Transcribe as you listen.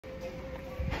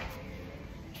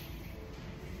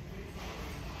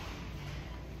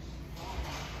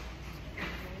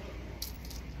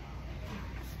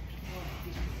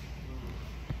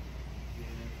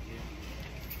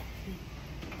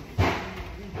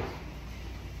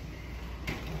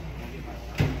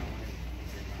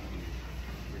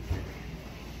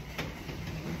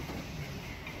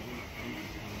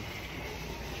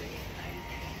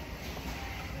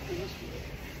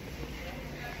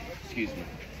excuse me.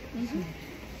 Mm-hmm.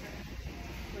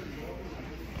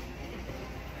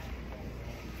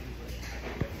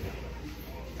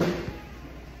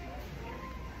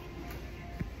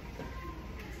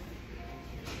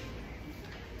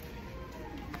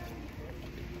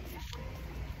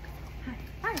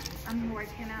 Hi, I'm Laura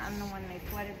Kenna. I'm the one they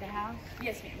flooded the house.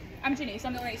 Yes, ma'am. I'm Janice.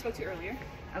 I'm the one that you spoke to earlier.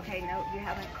 Okay, no, you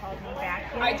haven't called me back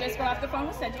yet. I just got off the phone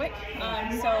with Sedgwick.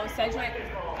 So Sedgwick,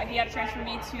 he had to transfer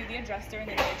me to the adjuster, and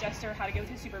then the adjuster had to go with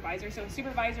his supervisor. So his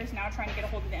supervisor is now trying to get a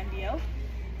hold of the MDO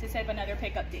to set up another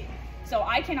pickup date. So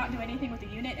I cannot do anything with the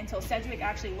unit until Sedgwick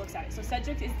actually looks at it. So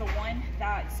Sedgwick is the one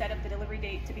that set up the delivery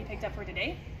date to be picked up for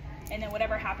today. And then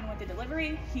whatever happened with the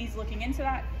delivery, he's looking into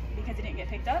that because it didn't get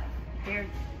picked up.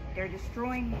 They're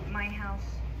destroying my house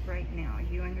right now.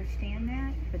 You understand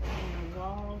that? Between the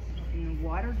walls and the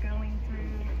water going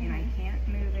through, and I can't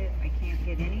move it. I can't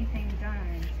get anything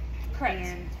done. Correct.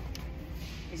 And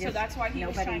so that's why he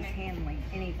was trying nobody's to handling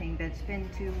anything. That's been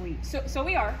 2 weeks. So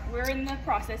we're in the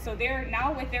process. So there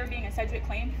now, with there being a Sedgwick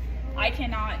claim, I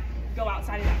cannot go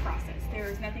outside of that process. There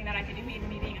is nothing that I can do, even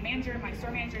me being a manager, my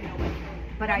store manager, nobody.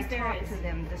 But I talked to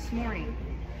them this morning.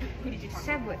 Who did you talk to?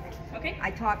 Sedgwick. Okay.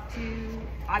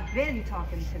 I've been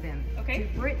talking to them. Okay.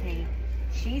 To Brittany.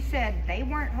 She said they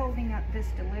weren't holding up this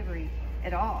delivery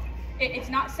at all. It's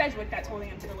not Sedgwick that's holding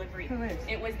up the delivery. Who is?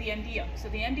 It was the MDO. So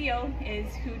the MDO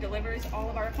is who delivers all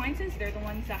of our appliances. They're the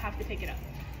ones that have to pick it up.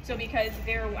 So because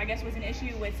there, I guess, was an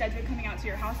issue with Sedgwick coming out to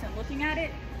your house and looking at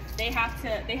it, they have to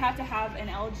have an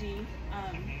LG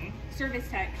service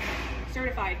tech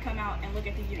certified come out and look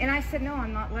at the unit. And I said, no,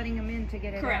 I'm not letting them in to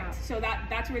get it Correct. out. So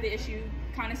that's where the issue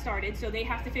kind of started. So they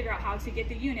have to figure out how to get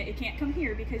the unit. It can't come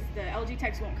here because the LG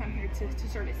techs won't come here to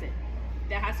service it.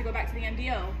 That has to go back to the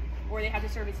MDO, or they have to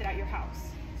service it at your house.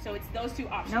 So it's those two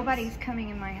options. Nobody's coming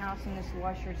in my house and this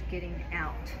washer's getting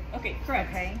out. Okay,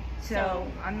 correct. Okay, so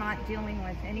I'm not dealing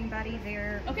with anybody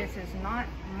there. Okay. This is not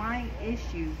my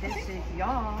issue. This is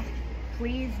y'all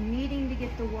please needing to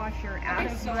get the washer out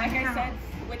of so my like house. I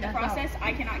said, with the That's all. process,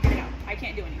 I cannot get it out. I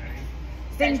can't do anything.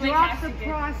 Then Sedgwick drop has the to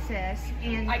process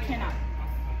and I cannot.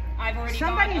 I've already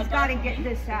somebody's got to gone above get me.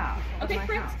 this out of Okay, my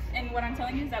correct. house. And what I'm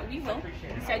telling you is that we will.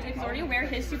 Sedgwick is already aware.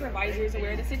 His supervisor is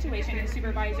aware of the situation. His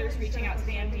supervisor is reaching out to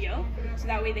the MDO, so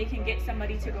that way they can get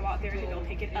somebody to go out there to go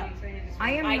pick it up.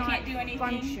 I can't not do anything.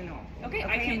 functional. Okay,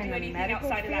 I can't I'm do in the anything medical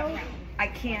outside of that field. realm.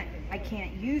 I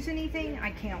can't use anything. I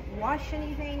can't wash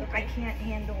anything. I can't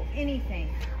handle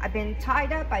anything. I've been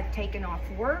tied up. I've taken off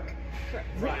work.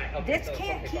 Correct. This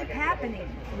can't keep happening.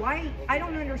 Why? I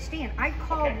don't understand. I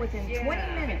called within 20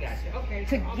 minutes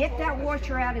to get that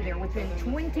washer out of there, within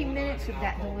 20 minutes of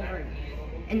that delivery.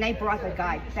 And they brought the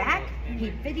guy back, he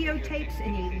videotapes,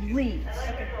 and he leaves.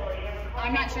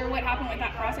 I'm not sure what happened with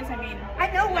that process. I mean,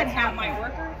 I know what that's not my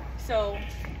happened. worker, so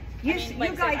You, I mean, like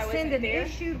you I said, I guys wasn't send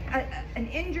there. an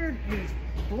injured who's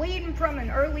bleeding from an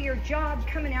earlier job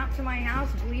coming out to my house,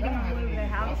 bleeding all over the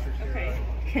house. Okay.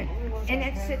 And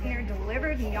it's sitting there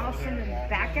delivered, and y'all send him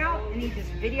back out, and he just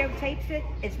videotapes it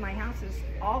as my house is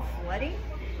all flooding,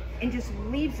 and just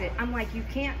leaves it. I'm like, you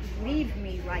can't leave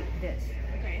me like this.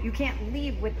 Okay. You can't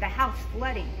leave with the house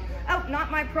flooding. Oh, not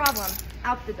my problem.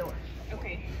 Out the door.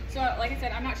 Okay. So, like I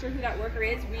said, I'm not sure who that worker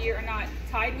is. We are not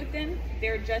tied with them.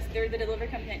 They're the delivery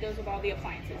company that deals with all the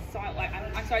appliances. So,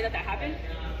 I'm sorry that happened,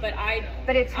 but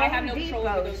it's I have Home no control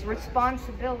over Depot's those.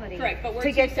 responsibility Correct, but we're to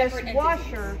two get this separate entities.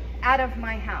 washer out of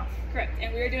my house. Correct,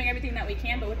 and we're doing everything that we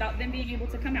can, but without them being able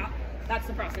to come out, that's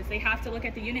the process. They have to look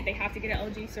at the unit. They have to get an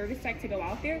LG service tech to go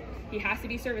out there. He has to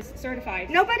be certified.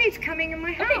 Nobody's coming in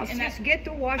my house. and Just get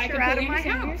the I washer out of completely my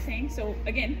understand what you're house. saying. So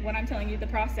again, what I'm telling you, the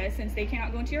process, since they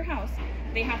cannot go into your house,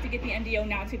 they have to get the MDO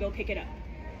now to go pick it up.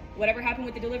 Whatever happened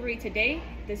with the delivery today,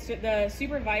 the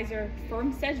supervisor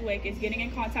from Sedgwick is getting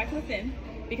in contact with them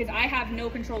because I have no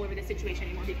control over the situation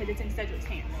anymore because it's in Sedgwick's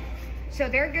hands. So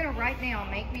they're gonna right now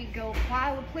make me go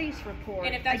file a police report.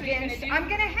 And if that's what you're gonna against, do, I'm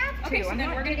gonna have to. Okay, so I'm then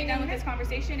not we're gonna be getting done with in this there.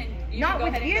 conversation, and you Not can go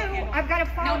with ahead and you. go handle. I've got to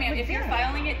file No, it ma'am. with If you're them.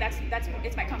 filing it,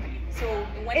 it's my company. So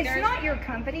when It's there's not your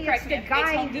company. correct, It's the ma'am,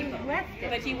 guy Home who Depot. left it.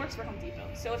 But he works for Home Depot.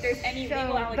 So if there's any So,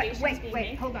 legal but allegations wait, being wait,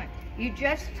 made, hold on. You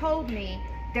just told me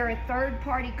they're a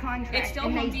third-party contract. it's still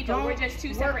and Home they Depot. We're don't just two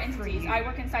work separate for entities. you. I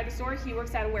work inside the store. He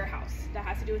works at a warehouse that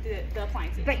has to do with the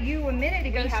appliances. But you a minute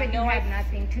ago We have said you no had idea.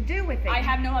 nothing to do with it. I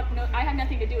have I have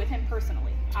nothing to do with him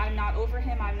personally. I'm not over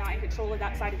him. I'm not in control of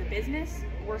that side of the business.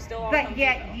 We're still all Home But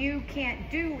yet Depot. you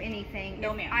can't do anything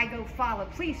No, if ma'am. I go file a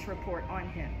police report on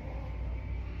him.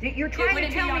 You're trying to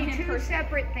wouldn't be tell on me him two personally.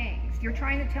 separate things. You're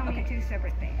trying to tell me Okay. two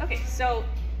separate things. Okay, so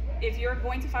if you're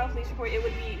going to file a police report, it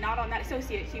would be not on that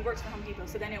associate. He works for Home Depot,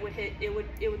 so then it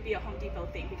would be a Home Depot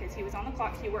thing because he was on the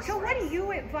clock. He works. So for what us. do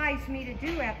you advise me to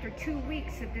do after 2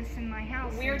 weeks of this in my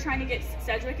house? We are trying to get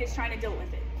Sedgwick is trying to deal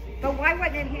with it. But why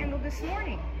wasn't it handled this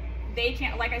morning? They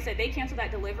can't, like I said, they canceled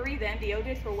that delivery. The MDO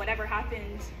did for whatever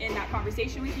happened in that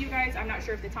conversation with you guys. I'm not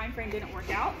sure if the time frame didn't work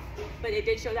out, but it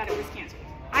did show that it was canceled.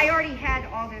 I already had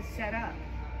all this set up.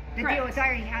 The Correct. deal is I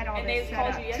already had all And this they set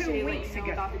called up you yesterday 2 to let weeks you know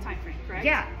ago. about the time frame, correct?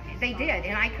 Yeah, they did,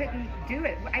 and I couldn't do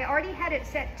it. I already had it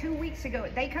set 2 weeks ago.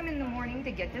 They come in the morning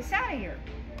to get this out of here.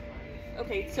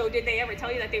 Okay, so did they ever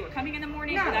tell you that they were coming in the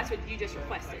morning, No. or that's what you just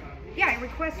requested? Yeah, I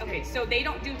requested Okay, it. so they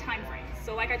don't do time frames.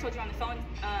 So like I told you on the phone,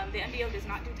 the MDO does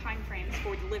not do time frames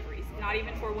for deliveries, not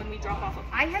even for when we drop off a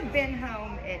I have been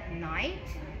home at night,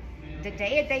 the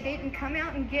day they didn't come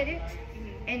out and get it,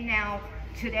 and now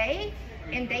today,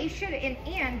 and they should,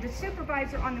 and the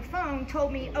supervisor on the phone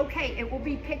told me, okay, it will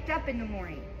be picked up in the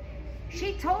morning.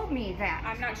 She told me that.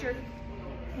 I'm not sure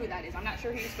who that is. I'm not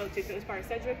sure who you spoke to, if it was part of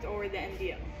Sedgwick or the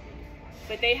MDO.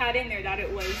 But they had in there that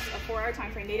it was a 4-hour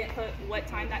time frame. They didn't put what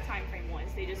time that time frame was.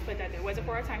 They just put that there was a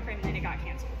 4-hour time frame and then it got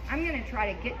canceled. I'm gonna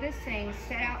try to get this thing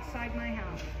set outside my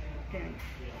house then.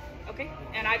 Okay?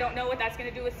 And I don't know what that's going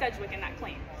to do with Sedgwick and that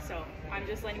claim. So I'm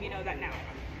just letting you know that now.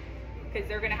 Because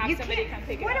they're going to have You somebody can't- come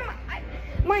pick it what up. am I?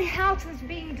 My house is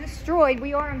being destroyed.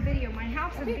 We are on video. My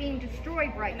house is being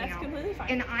destroyed right And that's now. completely fine.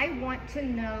 And I want to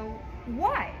know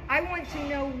why. I want to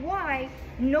know why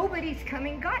nobody's come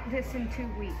and got this in 2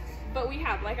 weeks. But we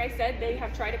have, like I said, they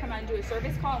have tried to come out and do a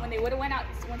service call. And when they would have went out,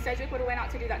 when Sedgwick would have went out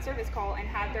to do that service call and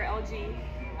had their LG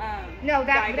No,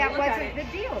 guy that go look at wasn't it.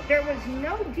 the deal. There was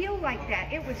no deal like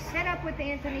that. It was set up with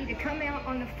Anthony to come out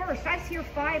on the 1st. I was here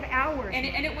 5 hours. And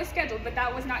it was scheduled, but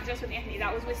that was not just with Anthony.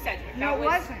 That was with Sedgwick. No, That it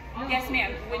was, wasn't. No. Yes,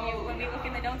 ma'am. When we look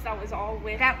in the notes, that was all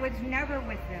with. That was never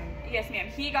with them. Yes, ma'am.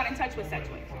 He got in touch with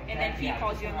Sedgwick, and then he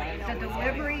called you and let you know. The what was going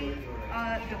on. delivery,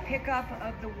 the pickup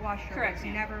of the washer Correct, was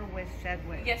ma'am. never with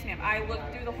Sedgwick. Yes, ma'am. I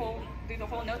looked through the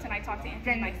whole notes, and I talked to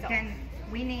Anthony myself. Then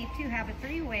we need to have a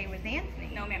 3-way with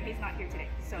Anthony. No, ma'am. He's not here today.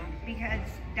 So Because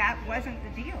that wasn't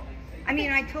the deal. I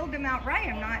mean, I told him outright,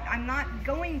 I'm not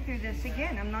going through this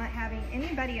again. I'm not having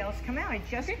anybody else come out. I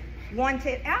just want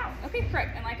it out. okay,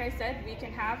 correct. And like I said, we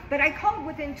can have. But I called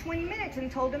within 20 minutes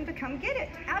and told him to come get it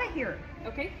out of here.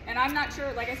 Okay, and I'm not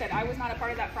sure. Like I said, I was not a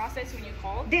part of that process when you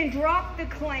called. Then drop the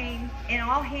claim and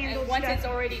I'll handle And once stuff. it's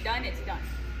already done, it's done.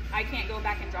 I can't go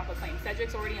back and drop a claim.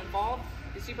 Sedgwick's already involved.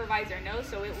 The supervisor knows,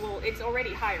 so it's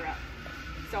already higher up.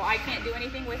 So I can't do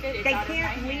anything with it. It's They out of my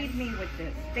can't hands. lead me with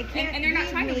this. They can't And they're not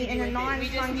lead trying to me lead in you a with it. We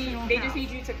just need, non-functional they house. just need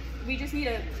you to. We just need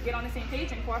to get on the same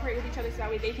page and cooperate with each other so that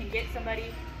way they can get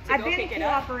somebody to I've go been pick it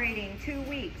up. cooperating 2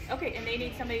 weeks. Okay, and they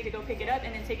need somebody to go pick it up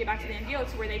and then take it back to the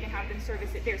MDO to where they can have them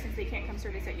service it there since they can't come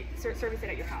service it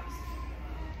at your house.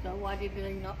 So why did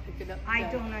they not pick it up? I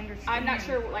today? don't understand. I'm not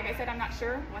sure. Like I said, I'm not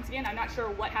sure. Once again, I'm not sure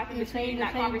what happened You're saying between the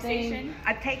that same conversation. thing.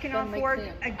 I've taken Doesn't off make work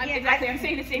sense. again. Exactly, I'm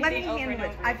saying the same let thing me over handle and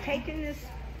it. over I've again. taken this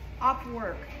off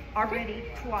work already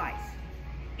twice.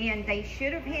 And they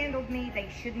should have handled me. They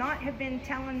should not have been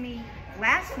telling me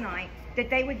last night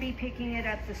that they would be picking it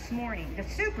up this morning. The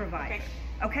supervisor.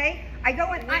 Okay? I go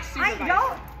and Which I supervisor?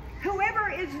 don't.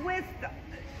 Whoever is with,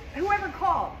 whoever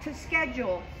called to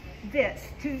schedule this,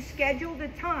 to schedule the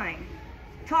time,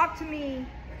 talked to me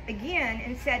again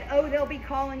and said, oh, they'll be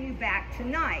calling you back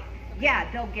tonight.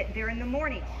 Yeah, they'll get there in the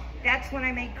morning. That's when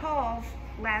I made calls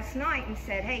last night and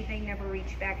said, hey, they never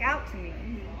reached back out to me,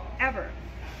 ever.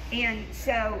 And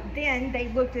so then they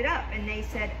looked it up and they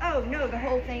said, oh, no, the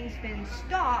whole thing's been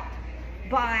stopped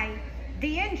by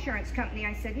the insurance company.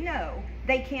 I said, no,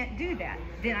 they can't do that.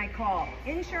 Then I called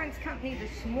insurance company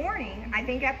this morning, I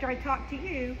think after I talked to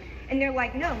you, and they're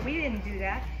like, no, we didn't do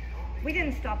that. We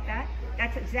didn't stop that.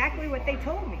 That's exactly what they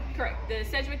told me. Correct. The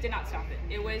Sedgwick did not stop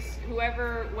it. It was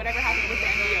whatever happened with the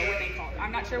MDO when they called.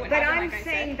 I'm not sure what But happened. I'm like I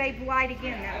saying said. they've lied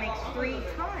again. That makes 3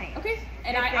 times. Okay,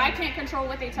 and That I they- can't control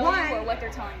what they tell One- you or what they're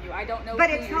telling you. I don't know But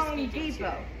who it's you're Home speaking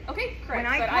Depot. to. Okay, correct. When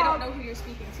I But I don't called- know who you're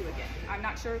speaking to again. I'm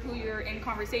not sure who you're in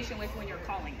conversation with when you're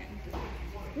calling them.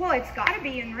 Well, it's got to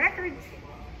be in records.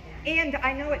 And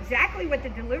I know exactly what the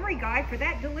delivery guy, for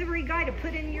that delivery guy to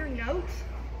put in your notes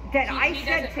that I He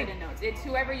said doesn't to, put in notes. It's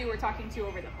whoever you were talking to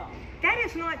over the phone. that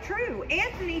is not true.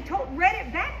 Anthony read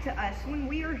it back to us when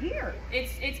we were here.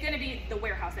 It's going to be the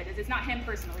warehouse that is. It's not him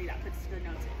personally that puts the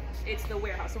notes in. It's the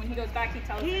warehouse. So when he goes back, he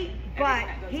tells them everything But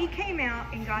that goes he on. came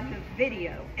out and got the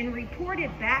video and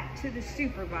reported back to the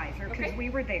supervisor because Okay. we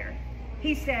were there.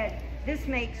 He said, this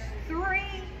makes 3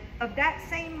 of that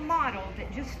same model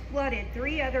that just flooded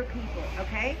 3 other people,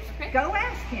 okay? Okay. Go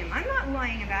ask him. I'm not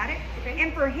lying about it. Okay.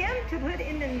 And for him to put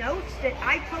in the notes that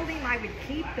I told him I would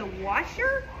keep the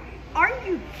washer, are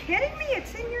you kidding me?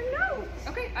 It's in your notes.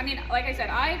 Okay, I mean, like I said,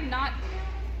 I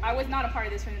was not a part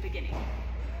of this from the beginning.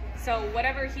 So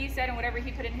whatever he said and whatever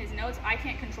he put in his notes, I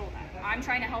can't control that. I'm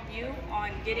trying to help you on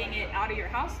getting it out of your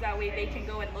house, so that way they can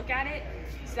go and look at it,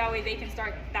 so that way they can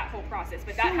start that whole process.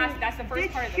 But that's the first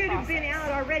part of the process. It should have been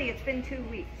out already. It's been 2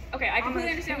 weeks. Okay, I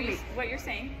completely Almost understand 2 weeks. what you're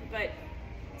saying, but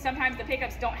sometimes the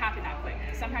pickups don't happen that quick.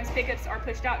 Sometimes pickups are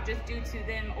pushed out just due to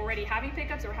them already having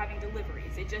pickups or having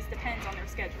deliveries. It just depends on their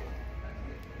schedule.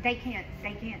 They can't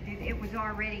do it. Was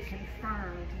already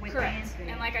confirmed with Correct. Anthony.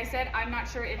 And like I said, I'm not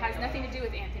sure, it has nothing to do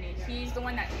with Anthony. He's the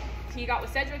one that he got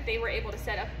with Sedgwick. They were able to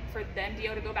set up for the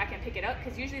MDO to go back and pick it up,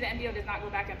 because usually the MDO does not go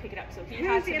back and pick it up. So he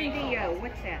has Who's to make MDO?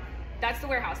 What's that? That's the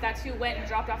warehouse. That's who went and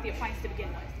dropped off the appliance to begin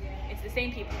with. It's the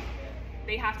same people.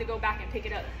 They have to go back and pick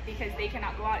it up because they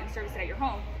cannot go out and service it at your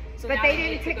home. So But now they need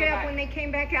didn't to pick go it up back. when they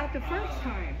came back out the first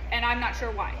time. And I'm not sure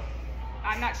why.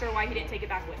 I'm not sure why he didn't take it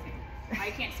back with him.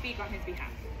 I can't speak on his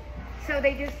behalf. So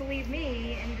they just leave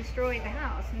me and destroy the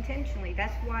house intentionally.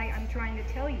 That's why I'm trying to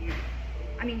tell you.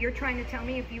 I mean, you're trying to tell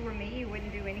me if you were me, you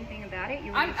wouldn't do anything about it?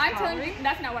 You would I'm just telling you, tolerate?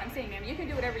 that's not what I'm saying, ma'am. You can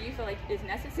do whatever you feel like is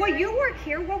necessary. Well, you work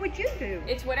here. What would you do?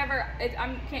 It's whatever.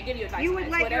 I can't give you advice. You on would it.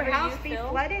 It's let your whatever house you be feel.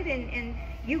 flooded and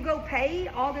you go pay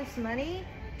all this money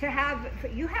to have,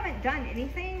 you haven't done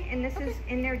anything and this is,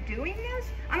 and they're doing this?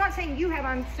 I'm not saying you have,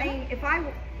 I'm saying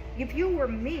if you were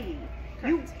me,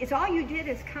 it's all you did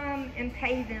is come and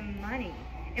pay them money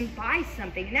and buy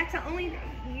something. And that's the only,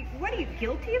 what are you,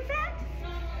 guilty of that?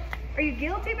 Are you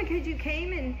guilty because you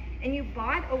came and you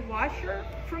bought a washer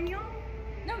from y'all?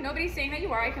 No, nobody's saying that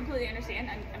you are. I completely understand.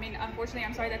 I mean, unfortunately,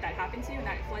 I'm sorry that happened to you and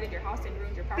that it flooded your house and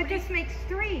ruined your property. But this makes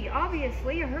 3,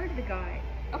 obviously. I heard the guy.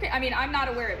 Okay, I mean, I'm not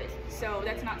aware of it. So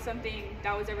that's not something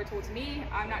that was ever told to me.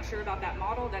 I'm not sure about that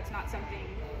model. That's not something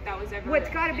that was ever Well,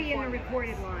 it's got to be in the informed of us.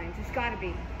 recorded lines. It's got to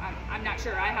be. I'm not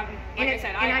sure. I haven't, like I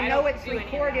said, I know don't it's do any of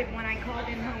recorded that. when I called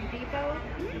in Home Depot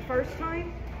the first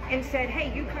time and said,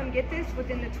 hey, you come get this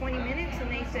within the 20 minutes. And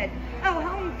they said, oh,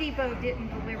 Home Depot didn't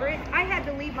deliver it. I had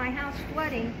to leave my house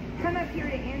flooding, come up here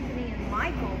to Anthony and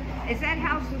Michael as that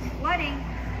house was flooding,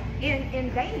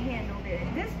 and they handled it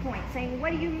at this point, saying,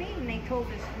 what do you mean they told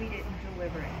us we didn't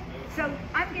deliver it? So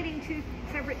I'm getting 2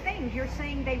 separate things. You're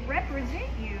saying they represent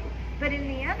you, but in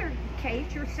the other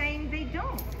case, you're saying they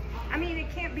don't. I mean, it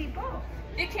can't be both.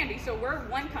 It can be. So we're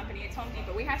one company. It's Home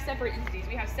Depot. We have separate entities.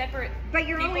 We have separate But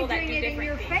you're people only that doing do it in different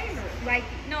your things. favor. Like,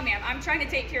 No, ma'am. I'm trying to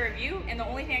take care of you, and the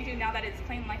only thing I do now that it's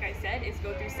claimed, like I said, is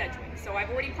go through Sedgwick. So I've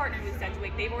already partnered with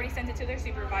Sedgwick. They've already sent it to their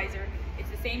supervisor. It's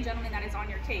the same gentleman that is on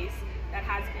your case that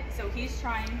has been. So he's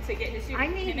trying to get his I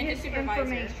need him and his his supervisor.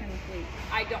 information, please.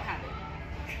 I don't have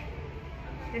it.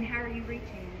 Then how are you reaching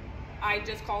him? I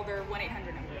just called their 1-800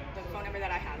 number, the phone number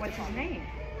that I have. to What's call his them. name?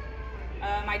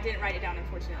 I didn't write it down,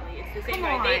 unfortunately. It's the same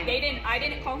Come guy. on. They didn't. I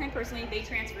didn't call him personally. They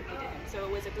transferred me to him, so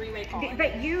it was a 3-way call.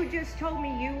 But you just told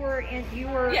me you were in.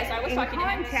 Yes, I was in talking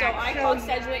contact, to him. So I called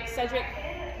Sedgwick. Sedgwick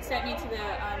sent me to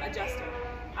the adjuster.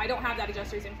 I don't have that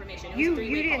adjuster's information. It was a 3-way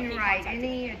You call. didn't He write contacted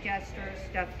any me. adjuster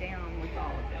stuff down with all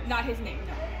of this. Not his name,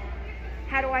 no.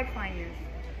 How do I find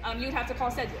this? You would have to call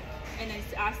Sedgwick and then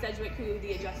ask Sedgwick who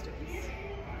the adjuster is.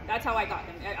 That's how I got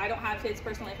him. I don't have his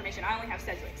personal information. I only have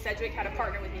Sedgwick. Sedgwick had a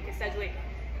partner with me because Sedgwick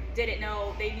didn't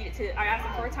know they needed to. I asked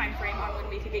him for a time frame on when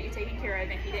we could get you taken care of,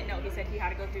 and he didn't know. He said he had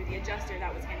to go through the adjuster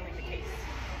that was handling the case.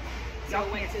 So Y'all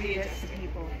it went can't to do the this adjuster. to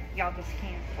people. Y'all just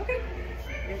can't. Okay.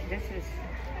 This is.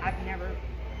 I've never.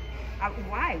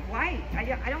 Why?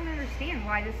 I don't understand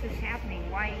why this is happening.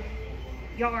 Why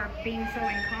y'all are being so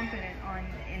incompetent on.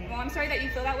 Well, I'm sorry that you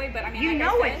feel that way, but I mean, You like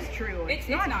know I said, it's true. It's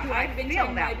not not. true. I I've been feel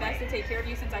trying my that best way. to take care of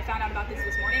you since I found out about this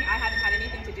morning. I haven't had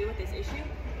anything to do with this issue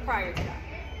prior to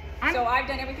that. So I've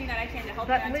done everything that I can to help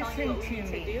you. But I'm telling you listen what we need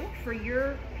to to me. do. For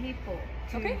your people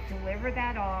to Okay. deliver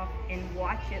that off and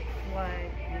watch it flood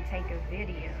and take a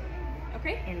video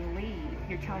Okay. and leave,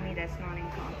 you're telling me that's not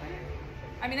incompetent?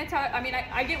 I mean, that's how. I mean,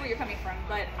 I get where you're coming from,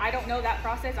 but I don't know that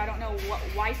process. I don't know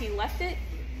why he left it.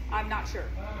 I'm not sure.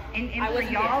 And I for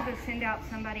wasn't y'all there. to send out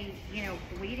somebody,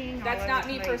 bleeding all That's over not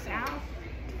me somebody's personally.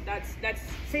 house? That's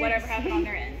See, whatever happened on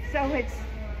their end. So it's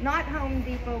not Home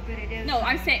Depot, but it is. No,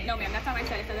 I'm saying no, ma'am. That's not what I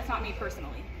said. I said that's not me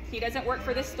personally. He doesn't work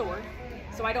for this store,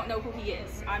 so I don't know who he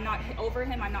is. I'm not over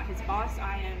him. I'm not his boss.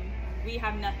 We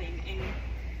have nothing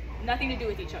to do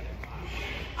with each other.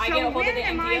 I So get a hold when of the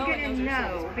am I MDO going and to those are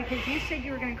know? service. Because you said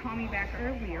you were going to call me back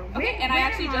earlier. Okay, and I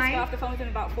actually just got off the phone with him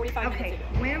about 45 Okay, minutes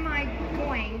ago. when am I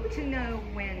going to know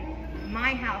when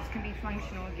my house can be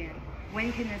functional again?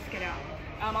 When can this get out?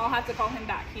 I'll have to call him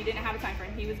back. He didn't have a time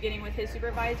frame. He was getting with his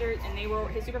supervisor, and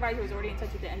his supervisor was already in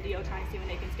touch with the MDO trying to see when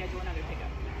they can schedule another pickup.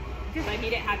 But he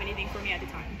didn't have anything for me at the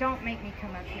time. Don't make me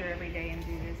come up here every day and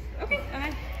do this. Okay,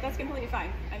 and that's completely fine.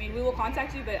 I mean, we will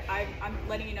contact you, but I'm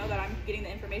letting you know that I'm getting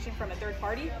the information from a third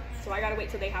party, so I gotta wait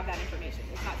till they have that information.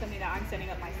 It's not something that I'm setting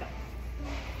up myself.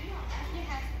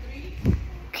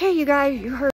 Okay, you guys, you heard.